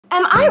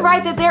Am I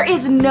right that there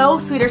is no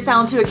sweeter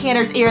sound to a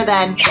canner's ear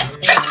than...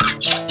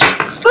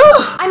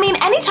 Ooh. I mean,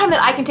 anytime that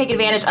I can take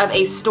advantage of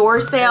a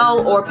store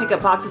sale or pick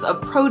up boxes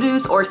of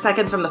produce or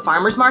seconds from the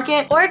farmer's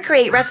market, or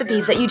create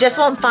recipes that you just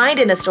won't find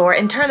in a store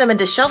and turn them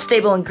into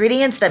shelf-stable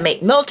ingredients that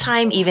make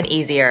mealtime even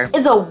easier,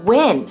 is a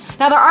win.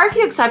 Now, there are a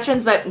few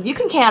exceptions, but you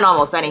can can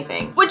almost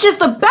anything, which is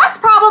the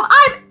best problem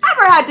I've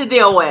ever had to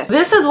deal with.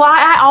 This is why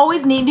I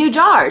always need new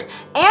jars,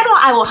 and why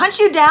I will hunt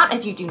you down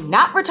if you do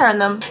not return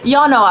them.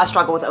 Y'all know I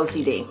struggle with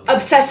OCD.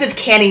 Obsessive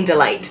canning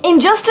delight. In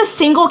just a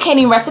single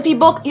canning recipe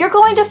book, you're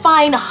going to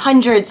find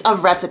hundreds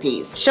of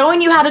recipes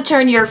showing you how to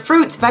turn your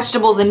fruits,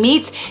 vegetables, and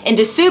meats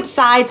into soup,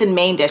 sides, and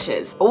main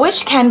dishes,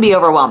 which can be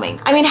overwhelming.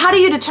 I mean, how do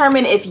you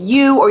determine if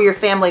you or your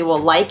family will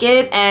like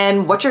it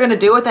and what you're gonna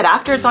do with it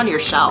after it's on your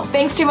shelf?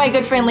 Thanks to my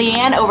good friend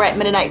Leanne over at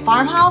Mennonite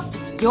Farmhouse,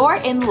 you're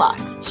in luck.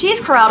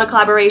 She's corralled a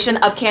collaboration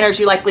of canners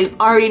you likely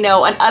already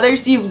know and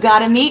others you've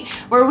gotta meet,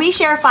 where we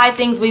share 5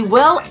 things we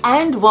will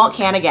and won't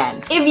can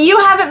again. If you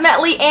haven't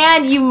met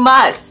Leanne, you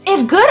must.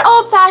 If good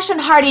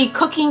old-fashioned hearty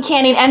cooking,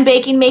 canning, and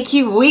baking make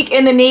you weak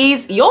in the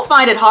knees, you'll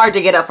find it hard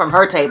to get up from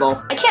her table.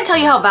 I can't tell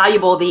you how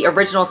valuable the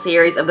original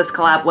series of this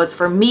collab was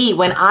for me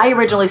when I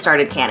originally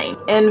started canning.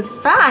 In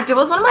fact, it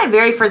was one of my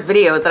very first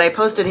videos that I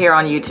posted here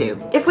on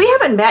YouTube. If we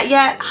haven't met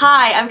yet,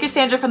 hi, I'm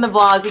Cassandra from the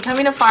blog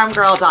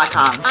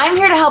BecomingAFarmGirl.com. I'm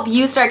here to help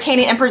you start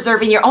canning and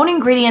preserving your own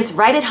ingredients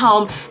right at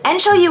home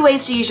and show you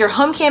ways to use your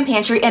home can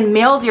pantry and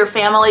meals your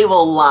family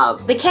will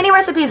love. The canning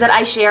recipes that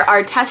I share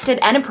are tested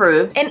and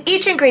approved. In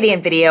each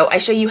ingredient video, I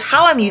show you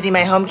how I'm using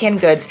my home canned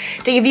goods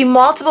to give you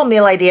multiple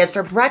meal ideas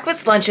for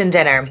breakfast, lunch, and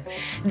dinner.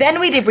 Then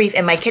we debrief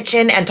in my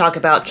kitchen and talk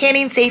about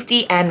canning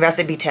safety and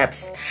recipe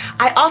tips.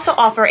 I also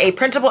offer a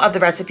printable of the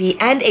recipe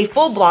and a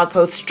full blog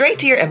post straight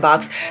to your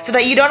inbox so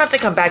that you don't have to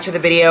come back to the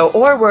video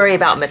or worry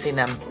about missing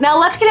them. Now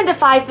let's get into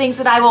 5 things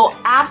that I will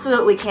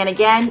absolutely can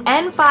again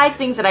and 5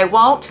 things that I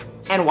won't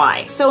and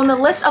why. So in the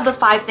list of the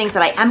 5 things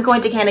that I am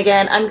going to can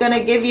again, I'm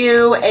gonna give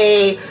you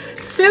a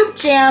soup,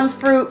 jam,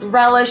 fruit,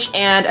 relish,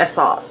 and a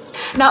sauce.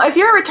 Now, if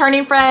you're a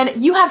returning friend,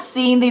 you have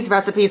seen these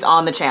recipes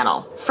on the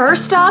channel.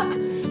 First up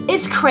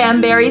is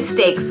cranberry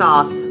steak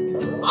sauce.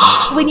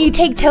 When you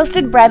take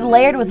toasted bread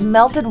layered with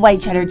melted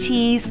white cheddar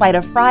cheese, slide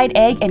a fried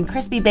egg and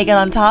crispy bacon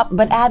on top,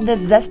 but add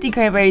this zesty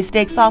cranberry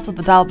steak sauce with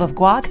a dollop of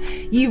guac,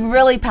 you've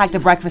really packed a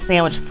breakfast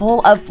sandwich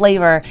full of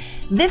flavor.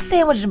 This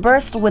sandwich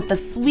bursts with the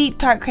sweet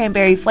tart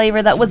cranberry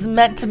flavor that was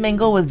meant to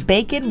mingle with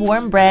bacon,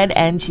 warm bread,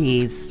 and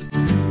cheese.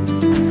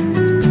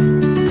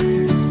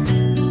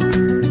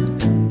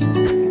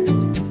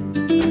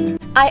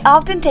 I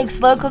often take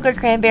slow cooker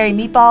cranberry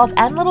meatballs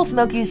and little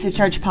smokies to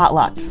church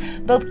potlucks.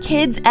 Both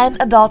kids and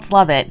adults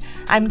love it.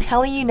 I'm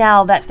telling you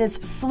now that this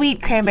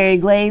sweet cranberry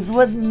glaze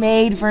was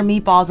made for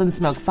meatballs and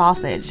smoked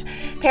sausage.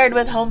 Paired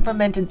with home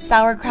fermented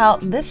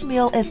sauerkraut, this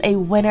meal is a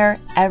winner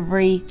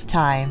every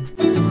time.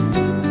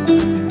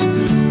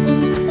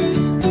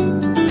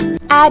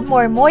 Add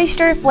more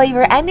moisture,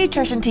 flavor, and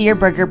nutrition to your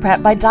burger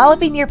prep by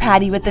dolloping your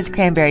patty with this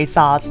cranberry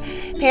sauce.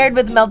 Paired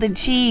with melted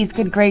cheese,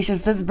 good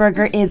gracious, this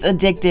burger is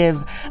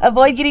addictive.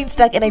 Avoid getting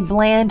stuck in a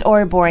bland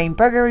or boring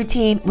burger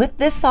routine. With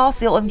this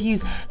sauce, you'll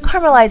infuse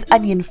caramelized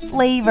onion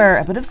flavor,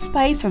 a bit of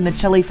spice from the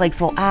chili flakes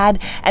will add,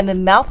 and the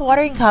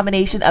mouth-watering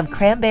combination of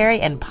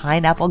cranberry and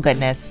pineapple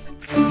goodness.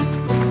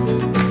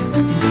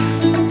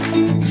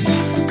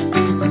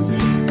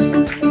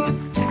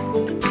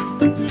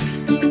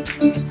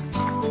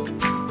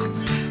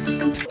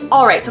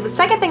 Alright, so the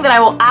second thing that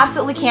I will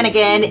absolutely can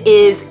again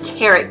is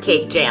carrot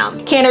cake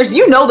jam. Canners,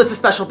 you know this is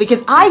special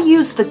because I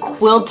use the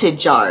quilted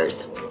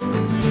jars.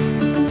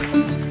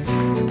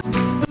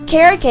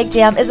 Carrot cake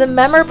jam is a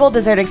memorable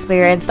dessert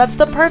experience that's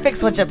the perfect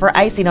switch up for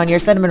icing on your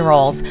cinnamon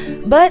rolls.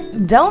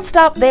 But don't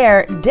stop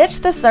there. Ditch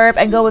the syrup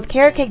and go with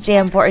carrot cake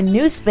jam for a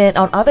new spin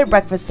on other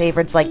breakfast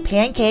favorites like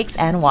pancakes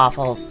and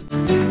waffles.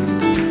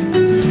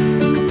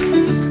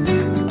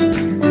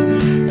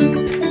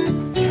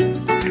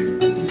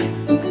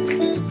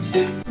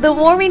 The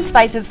warming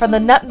spices from the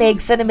nutmeg,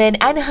 cinnamon,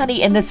 and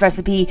honey in this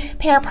recipe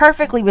pair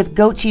perfectly with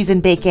goat cheese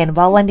and bacon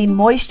while lending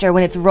moisture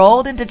when it's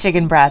rolled into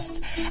chicken breasts.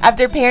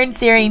 After pairing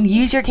searing,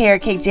 use your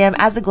carrot cake jam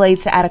as a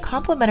glaze to add a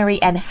complimentary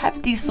and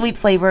hefty sweet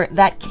flavor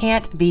that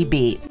can't be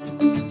beat.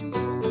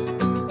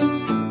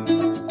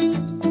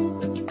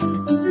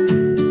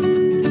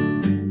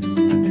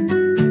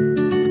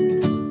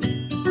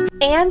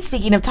 And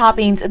speaking of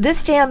toppings,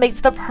 this jam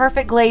makes the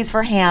perfect glaze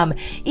for ham.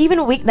 Even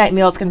weeknight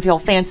meals can feel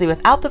fancy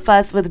without the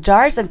fuss with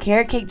jars of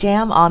carrot cake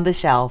jam on the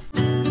shelf.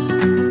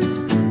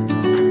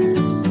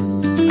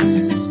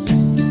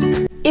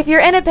 If you're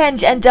in a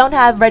pinch and don't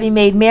have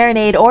ready-made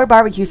marinade or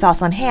barbecue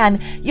sauce on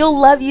hand, you'll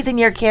love using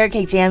your carrot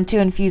cake jam to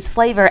infuse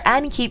flavor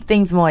and keep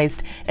things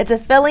moist. It's a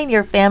filling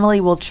your family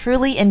will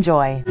truly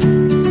enjoy.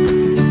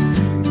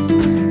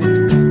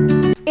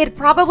 It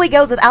probably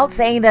goes without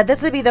saying that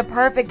this would be the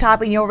perfect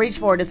topping you'll reach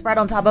for to spread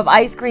on top of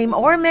ice cream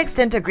or mixed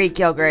into Greek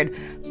yogurt.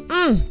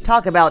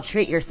 Talk about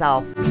treat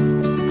yourself.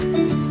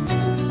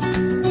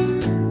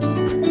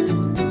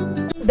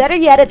 Better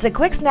yet, it's a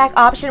quick snack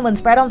option when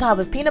spread on top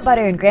of peanut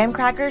butter and graham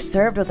crackers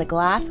served with a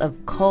glass of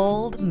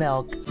cold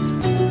milk.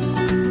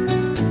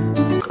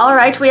 All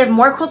right, we have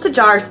more quilted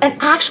jars, and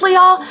actually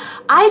y'all,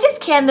 I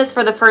just canned this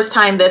for the first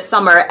time this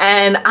summer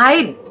and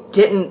I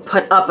didn't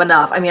put up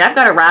enough. I mean, I've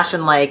got a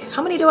ration, like,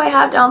 how many do I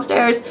have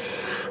downstairs?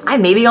 I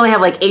maybe only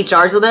have like 8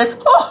 jars of this.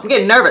 Oh, I'm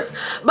getting nervous.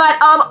 But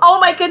oh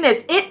my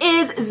goodness, it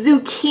is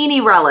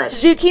zucchini relish.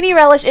 Zucchini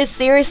relish is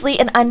seriously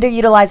an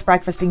underutilized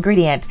breakfast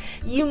ingredient.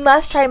 You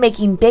must try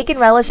making bacon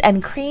relish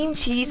and cream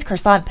cheese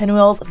croissant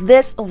pinwheels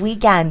this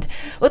weekend.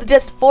 With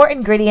just 4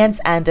 ingredients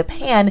and a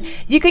pan,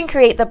 you can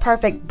create the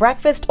perfect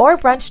breakfast or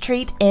brunch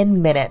treat in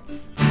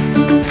minutes.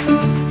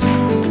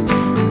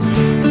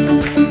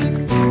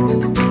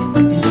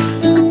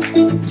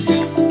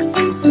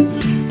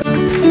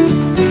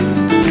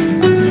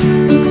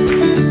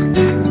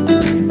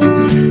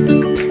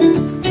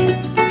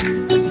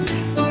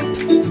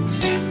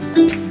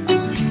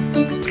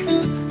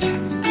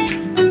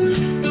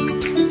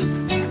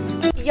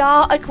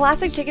 Y'all, a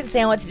classic chicken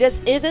sandwich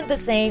just isn't the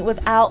same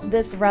without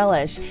this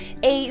relish.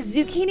 A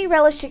zucchini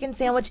relish chicken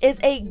sandwich is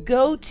a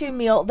go-to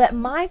meal that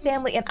my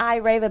family and I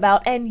rave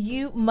about, and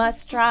you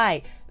must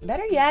try.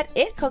 Better yet,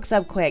 it cooks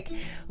up quick.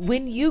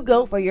 When you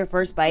go for your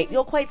first bite,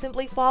 you'll quite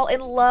simply fall in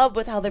love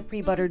with how the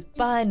pre-buttered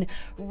bun,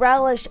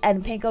 relish,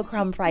 and panko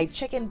crumb fried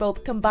chicken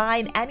both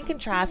combine and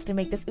contrast to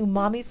make this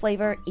umami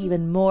flavor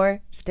even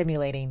more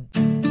stimulating.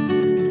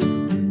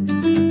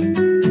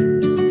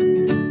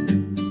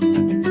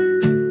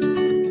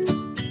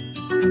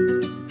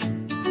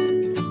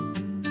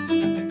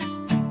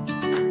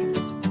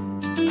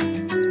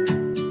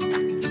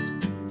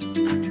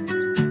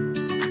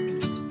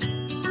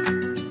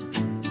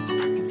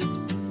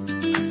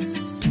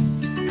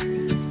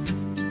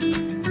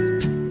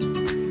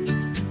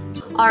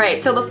 All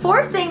right, so the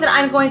fourth thing that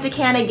I'm going to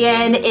can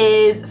again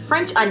is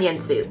French onion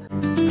soup.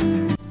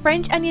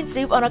 French onion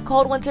soup on a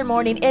cold winter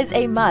morning is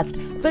a must,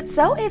 but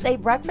so is a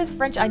breakfast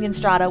French onion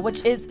strata,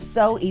 which is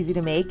so easy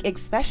to make,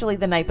 especially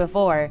the night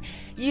before.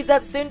 Use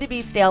up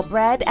soon-to-be stale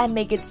bread and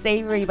make it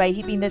savory by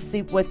heaping this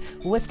soup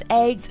with whisked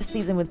eggs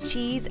seasoned with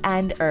cheese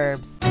and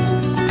herbs.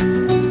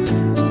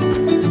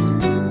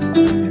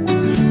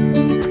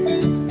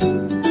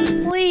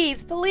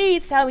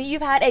 Please tell me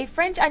you've had a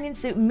French onion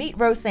soup meat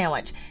roast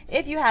sandwich.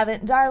 If you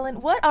haven't,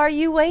 darling, what are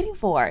you waiting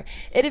for?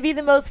 It'd be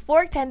the most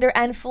fork tender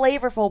and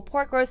flavorful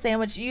pork roast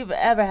sandwich you've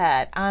ever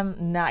had.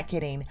 I'm not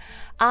kidding.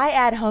 I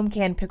add home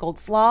canned pickled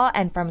slaw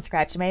and from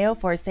scratch mayo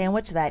for a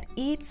sandwich that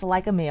eats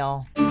like a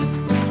meal.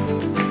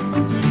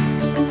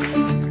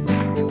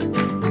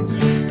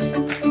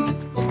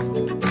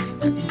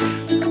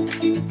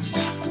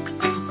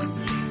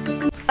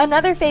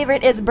 Another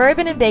favorite is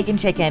bourbon and bacon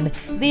chicken.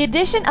 The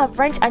addition of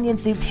French onion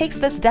soup takes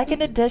this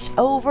decadent dish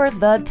over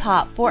the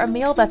top for a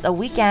meal that's a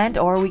weekend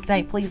or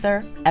weeknight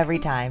pleaser every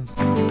time.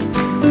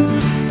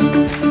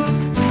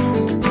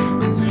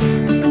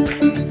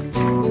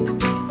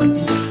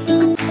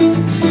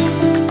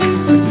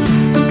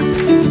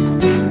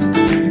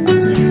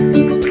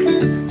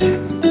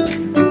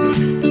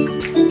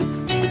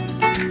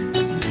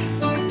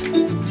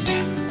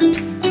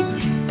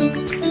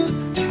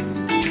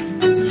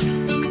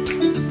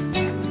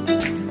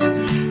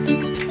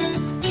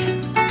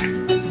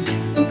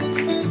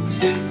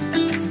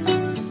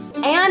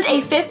 A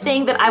fifth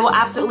thing that I will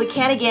absolutely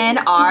can again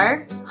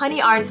are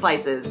honey orange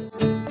slices.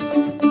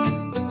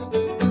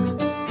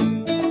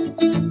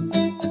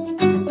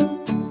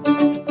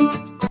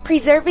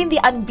 Preserving the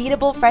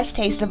unbeatable fresh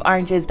taste of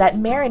oranges that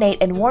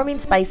marinate in warming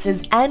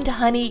spices and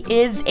honey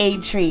is a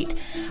treat.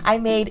 I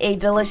made a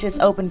delicious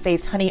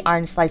open-faced honey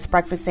orange slice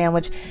breakfast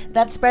sandwich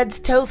that spreads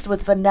toast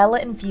with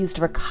vanilla-infused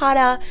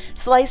ricotta,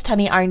 sliced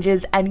honey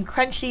oranges, and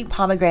crunchy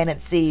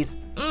pomegranate seeds.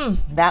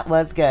 That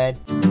was good.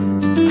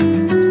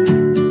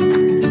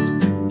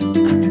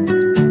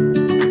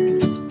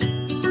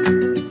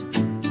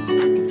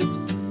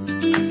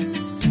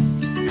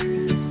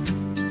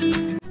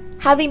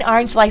 Having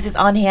orange slices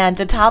on hand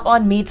to top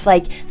on meats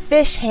like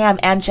fish, ham,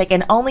 and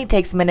chicken only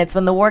takes minutes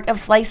when the work of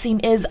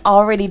slicing is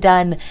already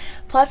done.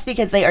 Plus,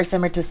 because they are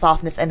simmered to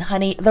softness in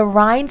honey, the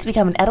rinds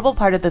become an edible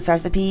part of this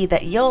recipe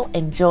that you'll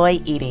enjoy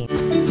eating.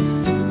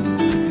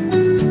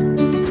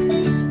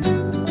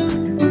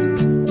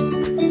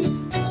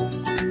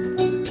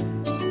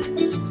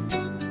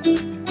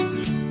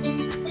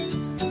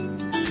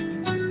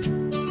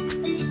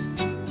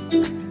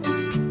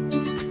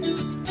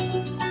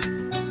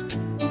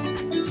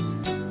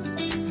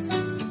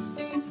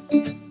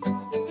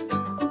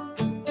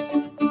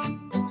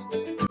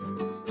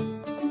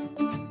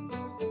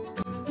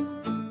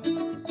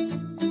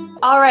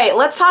 All right,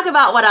 let's talk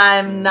about what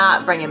I'm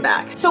not bringing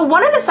back. So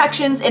one of the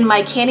sections in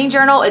my canning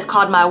journal is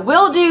called my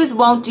will do's,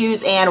 won't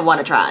do's, and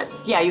wanna tries.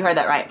 Yeah, you heard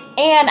that right.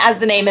 And as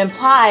the name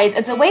implies,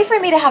 it's a way for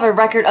me to have a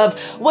record of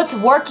what's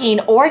working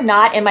or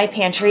not in my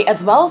pantry,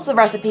 as well as the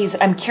recipes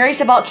that I'm curious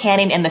about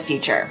canning in the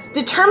future.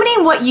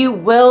 Determining what you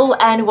will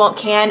and won't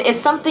can is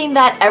something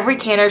that every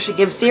canner should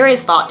give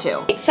serious thought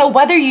to. So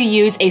whether you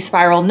use a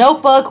spiral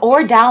notebook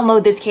or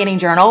download this canning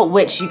journal,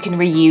 which you can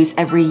reuse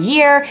every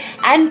year,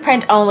 and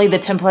print only the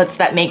templates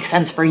that make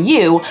sense for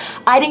you,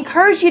 I'd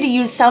encourage you to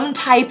use some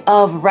type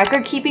of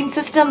record keeping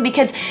system,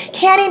 because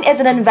canning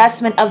is an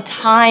investment of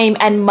time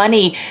and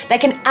money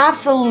that can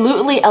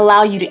absolutely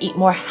allow you to eat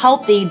more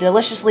healthy,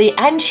 deliciously,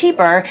 and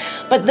cheaper.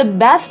 But the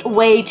best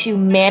way to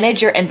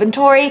manage your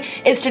inventory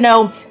is to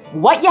know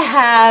what you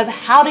have,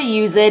 how to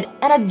use it,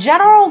 and a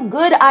general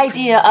good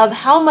idea of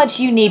how much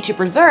you need to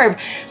preserve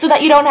so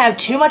that you don't have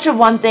too much of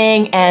one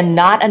thing and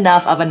not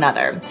enough of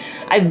another.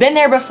 I've been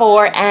there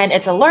before, and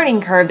it's a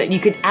learning curve that you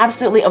could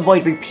absolutely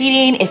avoid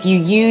repeating if you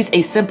use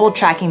a simple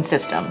tracking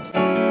system.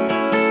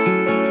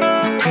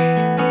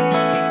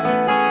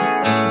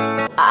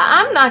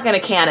 I'm not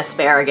gonna can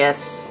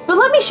asparagus, but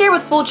let me share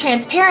with full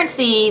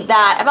transparency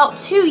that about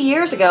 2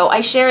 years ago, I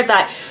shared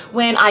that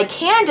when I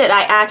canned it,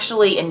 I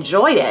actually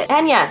enjoyed it.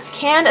 And yes,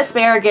 canned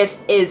asparagus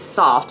is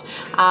soft.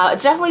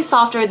 It's definitely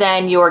softer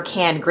than your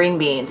canned green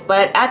beans,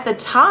 but at the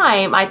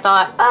time I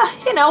thought,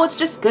 you know, it's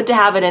just good to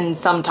have it in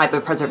some type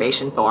of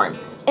preservation form.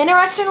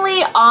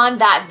 Interestingly, on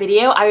that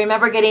video, I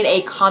remember getting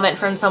a comment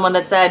from someone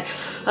that said,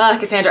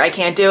 Cassandra, I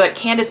can't do it.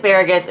 Canned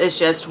asparagus is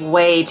just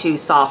way too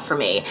soft for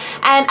me.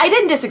 And I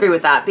didn't disagree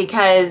with that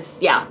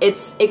because, yeah,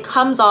 it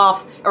comes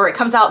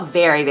out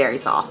very, very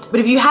soft.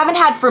 But if you haven't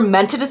had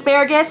fermented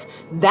asparagus,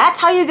 that's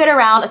how you get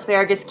around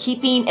asparagus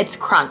keeping its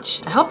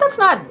crunch. I hope that's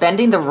not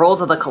bending the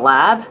rules of the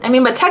collab. I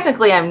mean, but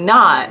technically I'm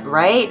not,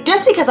 right?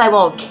 Just because I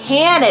won't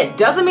can it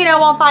doesn't mean I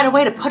won't find a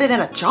way to put it in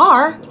a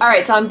jar. All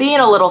right, so I'm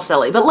being a little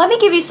silly, but let me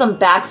give you some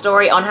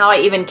backstory on how I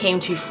even came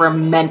to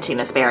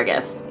fermenting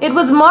asparagus. It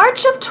was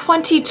March of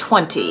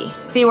 2020.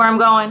 See where I'm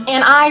going?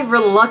 And I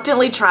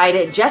reluctantly tried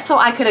it just so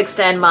I could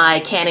extend my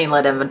canning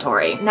lid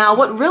inventory. Now,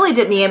 what really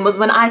did me in was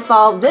when I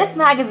saw this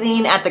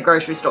magazine at the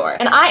grocery store.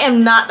 And I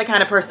am not the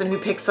kind of person who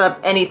picks up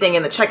anything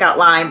in the checkout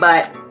line,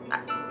 but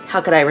how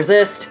could I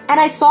resist?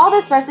 And I saw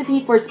this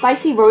recipe for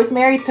spicy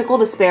rosemary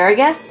pickled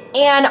asparagus,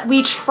 and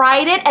we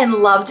tried it and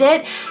loved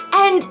it.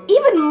 And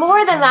even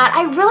more than that,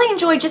 I really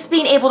enjoyed just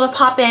being able to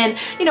pop in,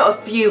 you know, a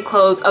few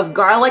cloves of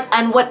garlic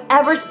and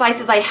whatever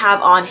spices I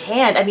have on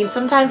hand. I mean,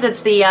 sometimes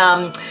it's the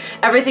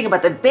everything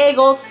about the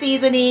bagel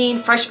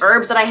seasoning, fresh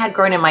herbs that I had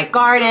grown in my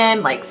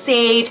garden, like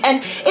sage,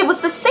 and it's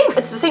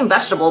the same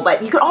vegetable,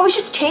 but you could always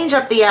just change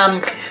up the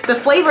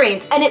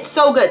flavorings, and it's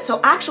so good.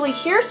 So actually,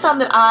 here's some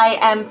that I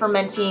am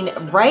fermenting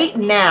right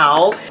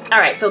now. All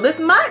right, so this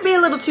might be a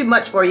little too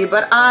much for you,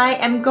 but I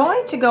am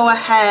going to go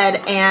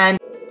ahead and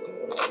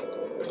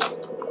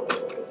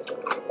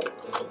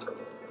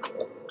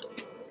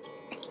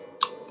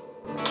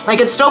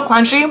it's still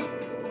crunchy.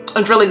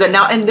 It's really good.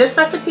 Now in this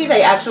recipe,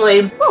 they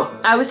actually,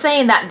 I was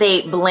saying that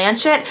they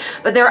blanch it,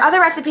 but there are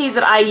other recipes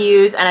that I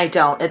use and I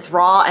don't. It's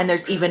raw and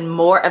there's even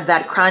more of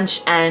that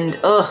crunch, and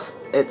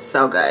it's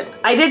so good.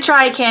 I did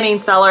try canning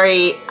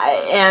celery,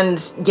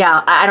 and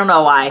yeah, I don't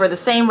know why. For the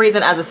same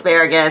reason as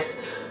asparagus,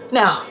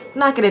 no,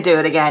 not gonna do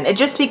it again. It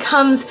just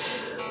becomes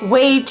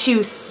way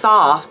too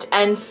soft,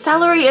 and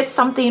celery is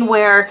something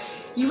where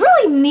you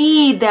really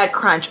need that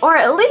crunch, or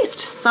at least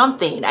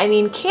something. I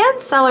mean,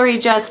 canned celery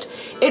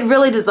it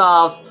really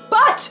dissolves,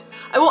 but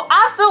I will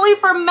absolutely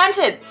ferment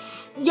it.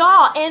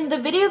 Y'all, in the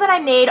video that I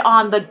made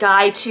on the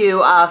guide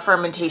to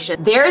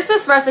fermentation, there's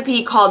this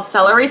recipe called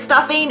celery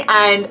stuffing,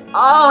 and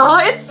oh,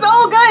 it's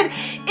so good.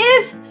 It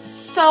is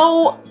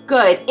so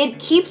good. It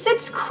keeps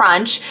its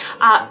crunch.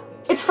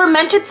 It's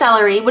fermented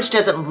celery, which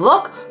doesn't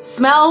look,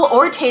 smell,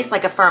 or taste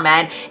like a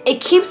ferment.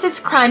 It keeps its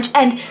crunch,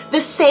 and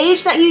the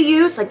sage that you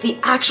use, like the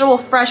actual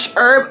fresh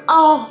herb,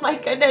 oh my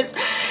goodness,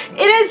 it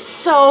is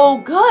so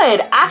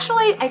good.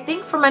 Actually, I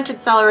think fermented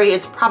celery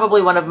is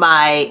probably one of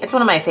my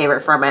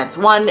favorite ferments.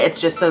 One, it's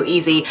just so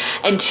easy,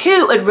 and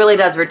two, it really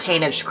does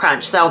retain its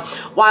crunch. So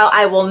while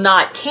I will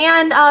not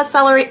can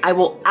celery, I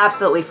will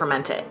absolutely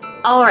ferment it.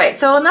 All right,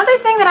 so another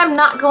thing that I'm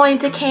not going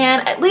to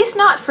can, at least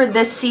not for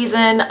this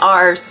season,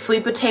 are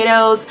sweet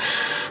potatoes.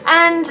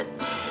 And,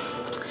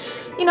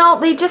 you know,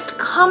 they just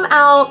come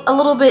out a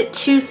little bit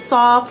too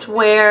soft,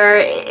 where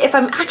if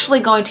I'm actually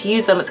going to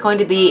use them, it's going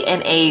to be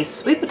in a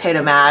sweet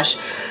potato mash.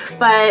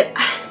 But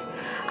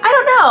I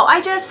don't know,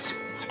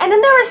 and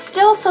then there was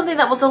still something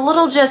that was a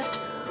little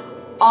just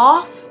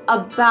off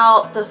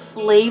about the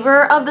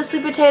flavor of the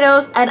sweet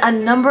potatoes, and a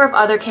number of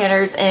other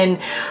canners in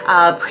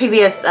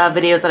previous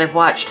videos that I've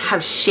watched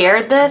have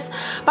shared this,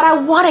 but I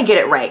want to get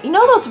it right. You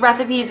know those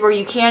recipes where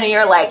you can and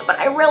you're like, but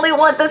I really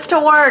want this to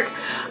work.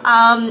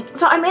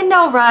 So I'm in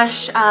no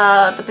rush.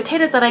 The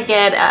potatoes that I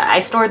get,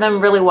 I store them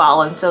really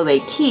well, and so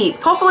they keep.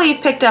 Hopefully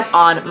you've picked up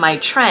on my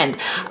trend.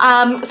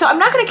 So I'm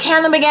not going to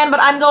can them again,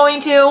 but I'm going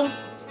to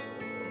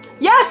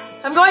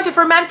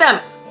ferment them.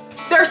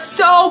 They're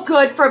so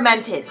good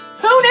fermented.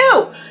 Who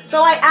knew?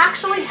 So I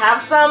actually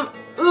have some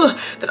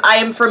that I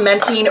am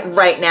fermenting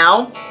right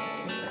now.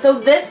 So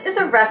this is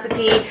a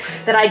recipe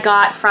that I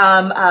got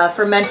from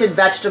Fermented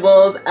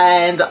Vegetables,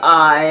 and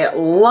I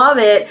love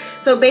it.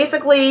 So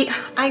basically,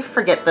 I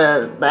forget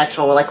the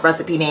actual like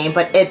recipe name,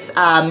 but it's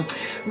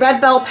red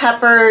bell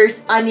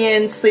peppers,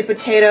 onions, sweet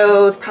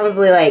potatoes,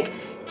 probably like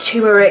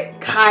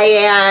turmeric,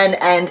 cayenne,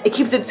 and it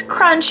keeps its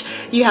crunch.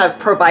 You have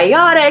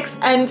probiotics,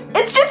 and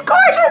it's just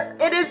gorgeous.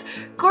 It is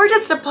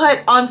gorgeous to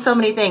put on so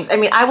many things. I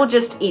mean, I will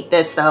just eat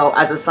this though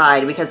as a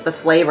side because the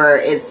flavor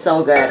is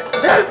so good.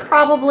 This is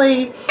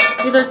probably,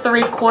 these are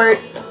 3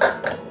 quarts.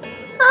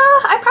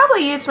 I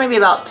probably used maybe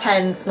about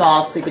 10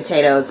 small sweet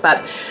potatoes,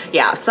 but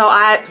yeah, so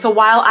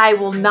while I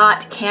will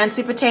not can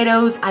sweet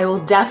potatoes, I will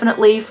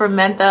definitely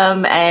ferment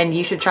them, and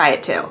you should try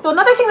it too. So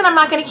another thing that I'm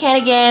not gonna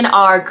can again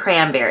are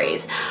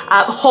cranberries,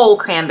 whole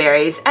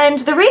cranberries. And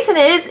the reason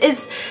is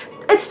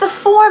it's the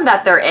form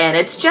that they're in.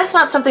 It's just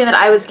not something that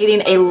I was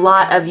getting a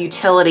lot of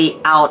utility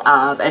out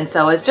of. And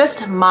so it's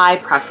just my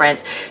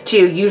preference to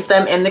use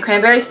them in the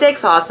cranberry steak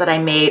sauce that I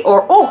made,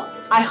 or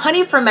I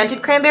honey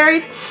fermented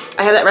cranberries.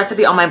 I have that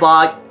recipe on my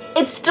blog.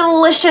 It's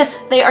delicious.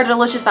 They are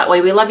delicious that way.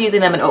 We love using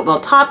them in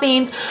oatmeal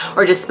toppings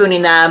or just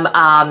spooning them in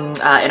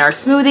our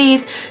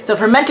smoothies. So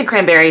fermented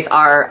cranberries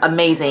are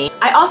amazing.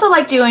 I also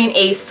like doing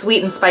a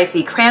sweet and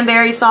spicy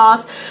cranberry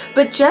sauce,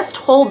 but just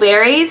whole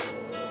berries,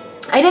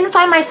 I didn't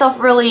find myself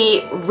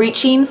really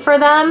reaching for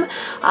them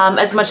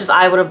as much as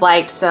I would have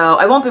liked. So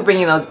I won't be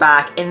bringing those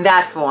back in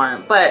that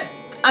form, but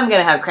I'm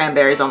gonna have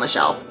cranberries on the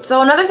shelf.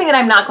 So another thing that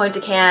I'm not going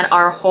to can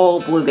are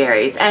whole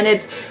blueberries, and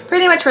it's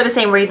pretty much for the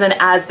same reason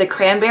as the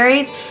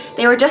cranberries.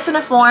 They were just in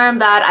a form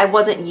that I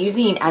wasn't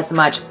using as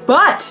much,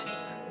 but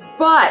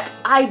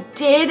I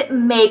did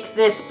make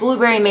this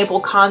blueberry maple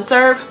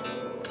conserve.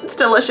 It's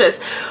delicious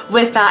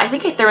with, I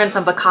think I threw in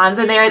some pecans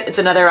in there. It's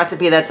another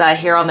recipe that's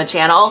here on the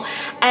channel.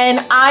 And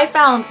I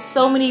found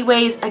so many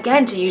ways,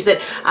 again, to use it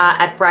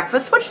at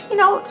breakfast, which, you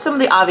know, some of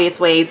the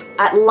obvious ways,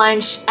 at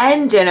lunch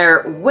and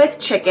dinner with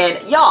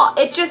chicken. Y'all,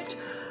 it just,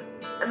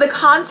 the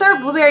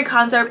conserve, blueberry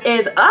conserve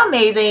is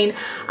amazing.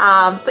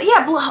 But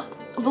yeah,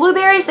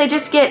 blueberries, they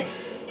just get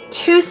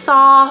too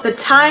soft. The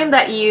time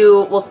that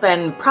you will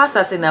spend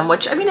processing them,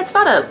 which, I mean, it's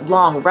not a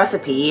long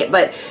recipe,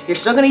 but you're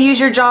still gonna use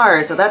your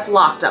jars, so that's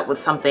locked up with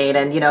something,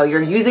 and you know,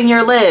 you're using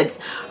your lids.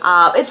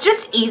 It's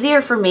just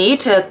easier for me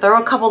to throw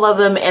a couple of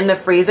them in the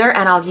freezer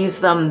and I'll use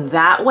them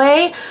that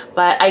way,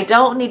 but I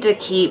don't need to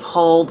keep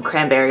whole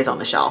cranberries on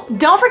the shelf.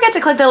 Don't forget to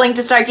click the link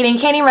to start getting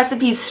canning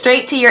recipes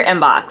straight to your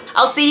inbox.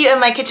 I'll see you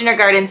in my kitchen or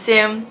garden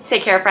soon.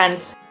 Take care,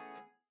 friends.